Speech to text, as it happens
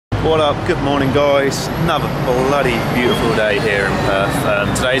What up? Good morning, guys. Another bloody beautiful day here in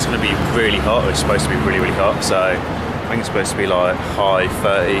Perth. Today's going to be really hot. It's supposed to be really hot, so I think it's supposed to be like high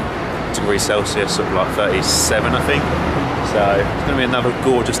 30 degrees Celsius, sort of like 37 I think. So it's going to be another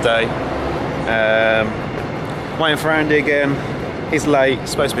gorgeous day. Waiting for Andy again. He's late.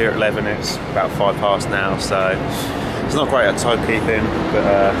 He's supposed to be here at 11. It's about 5 past now, so it's not great at timekeeping,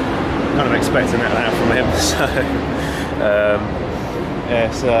 but kind of expecting that now from him. So yeah,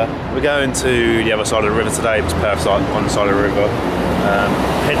 so we're going to the other side of the river today, because Perth's like on the side of the river.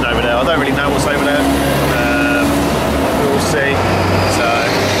 Heading over there. I don't really know what's over there. We'll see. So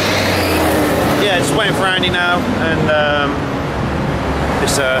yeah, just waiting for Andy now, and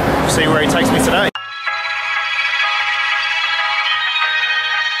just see where he takes me today.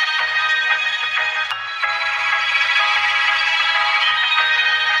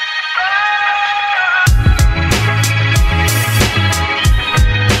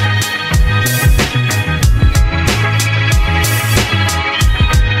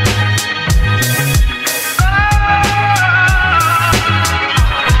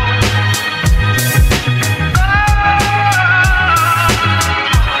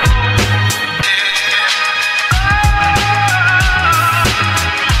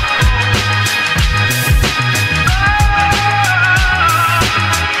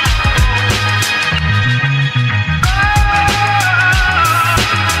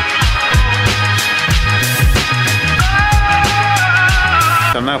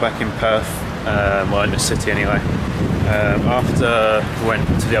 I'm now back in Perth, well, in the city anyway. After we went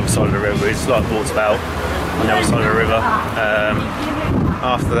to the other side of the river, we just like walked about on the other side of the river.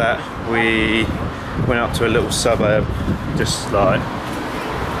 After that we went up to a little suburb, just like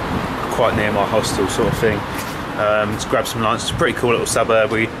quite near my hostel sort of thing, to grab some lunch. It's a pretty cool little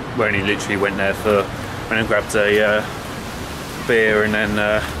suburb. We only literally went there for, went and grabbed a beer and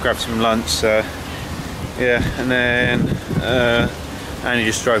then grabbed some lunch. So yeah, and then and he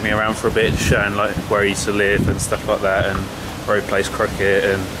just drove me around for a bit, showing like where he used to live and stuff like that, and where he plays cricket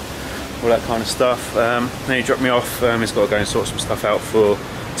and all that kind of stuff. Then he dropped me off. He's got to go and sort some stuff out for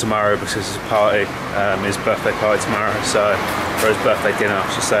tomorrow, because it's a party, his birthday party tomorrow, so, or his birthday dinner I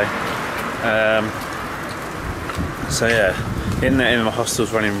should say. So yeah, in my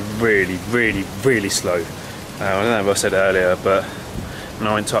hostel's running really slow. I don't know if I said earlier, but when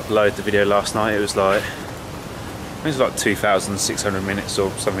I went to upload the video last night, it was like 2,600 minutes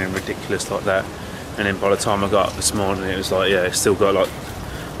or something ridiculous like that, and then by the time I got up this morning, it was like, yeah, it's still got like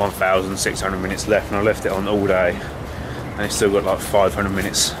 1,600 minutes left, and I left it on all day and it's still got like 500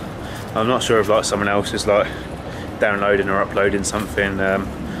 minutes. I'm not sure if like someone else is like downloading or uploading something. I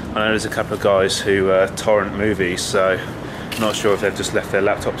know there's a couple of guys who torrent movies, so I'm not sure if they've just left their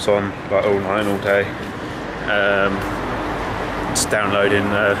laptops on like all night and all day, just downloading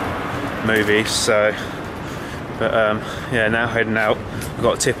movies. So but yeah, now heading out. I've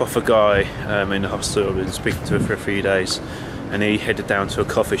got a tip off a guy in the hostel I've been speaking to for a few days, and he headed down to a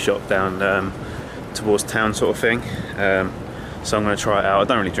coffee shop down towards town sort of thing. So I'm going to try it out. I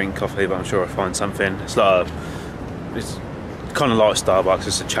don't really drink coffee, but I'm sure I'll find something. It's like it's kind of like Starbucks,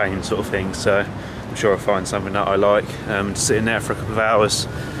 it's a chain sort of thing, so I'm sure I'll find something that I like. Just sitting there for a couple of hours,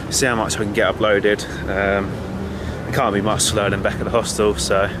 see how much I can get uploaded. It can't be much slower than back at the hostel,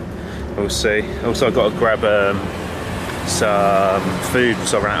 so we'll see. Also I've got to grab some food,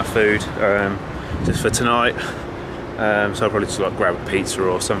 so I ran out of food just for tonight. So I'll probably just like grab a pizza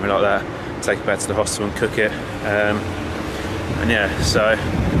or something like that, take it back to the hostel and cook it. And yeah, so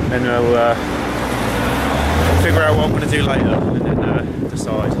then we'll figure out what I'm going to do later and then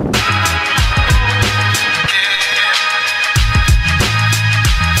decide.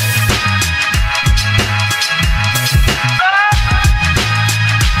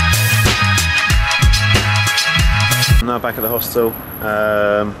 Now back at the hostel.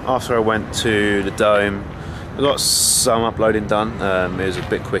 After I went to the dome, I got some uploading done. It was a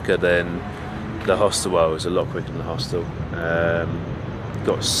bit quicker than the hostel. Well, it was a lot quicker than the hostel.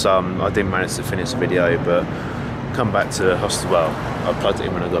 Got some. I didn't manage to finish the video, but come back to the hostel. Well, I plugged it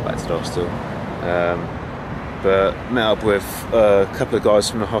in when I got back to the hostel. But met up with a couple of guys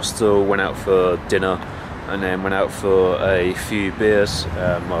from the hostel, went out for dinner, and then went out for a few beers,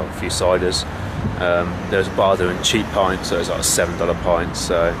 well, a few ciders. There was a bar doing cheap pints, so it was like a $7 pint,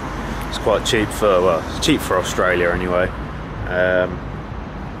 so it's quite cheap for, well, it's cheap for Australia anyway.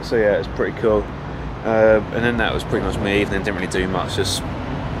 So yeah, it's pretty cool. And then that was pretty much my evening. Didn't really do much, just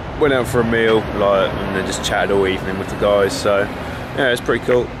went out for a meal, like, and then just chatted all evening with the guys. So yeah, it's pretty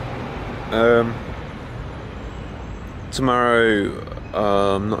cool. Tomorrow,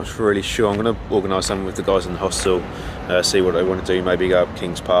 I'm not really sure. I'm going to organise something with the guys in the hostel, see what they want to do, maybe go up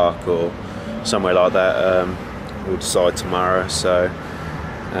Kings Park or somewhere like that. We'll decide tomorrow, so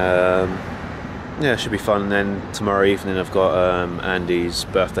yeah, it should be fun. And then tomorrow evening I've got Andy's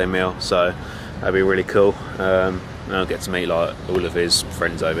birthday meal, so that'll be really cool. And I'll get to meet like all of his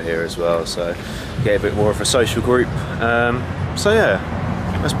friends over here as well, so get a bit more of a social group. So yeah,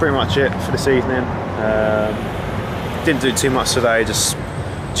 that's pretty much it for this evening. Didn't do too much today, just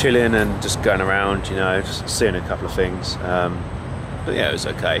chilling and just going around, you know, just seeing a couple of things. But yeah, it was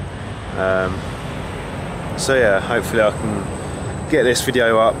okay. So yeah, hopefully I can get this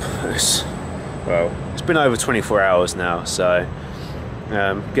video up. Well, it's been over 24 hours now, so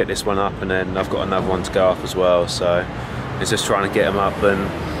get this one up, and then I've got another one to go up as well, so it's just trying to get them up. And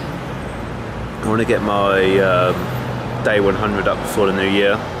I want to get my day 100 up before the new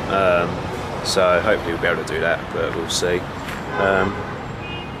year, so hopefully we'll be able to do that, but we'll see.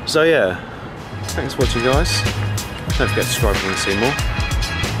 So yeah, thanks for watching guys, don't forget to subscribe if you want to see more,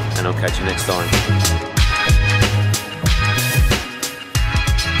 and I'll catch you next time.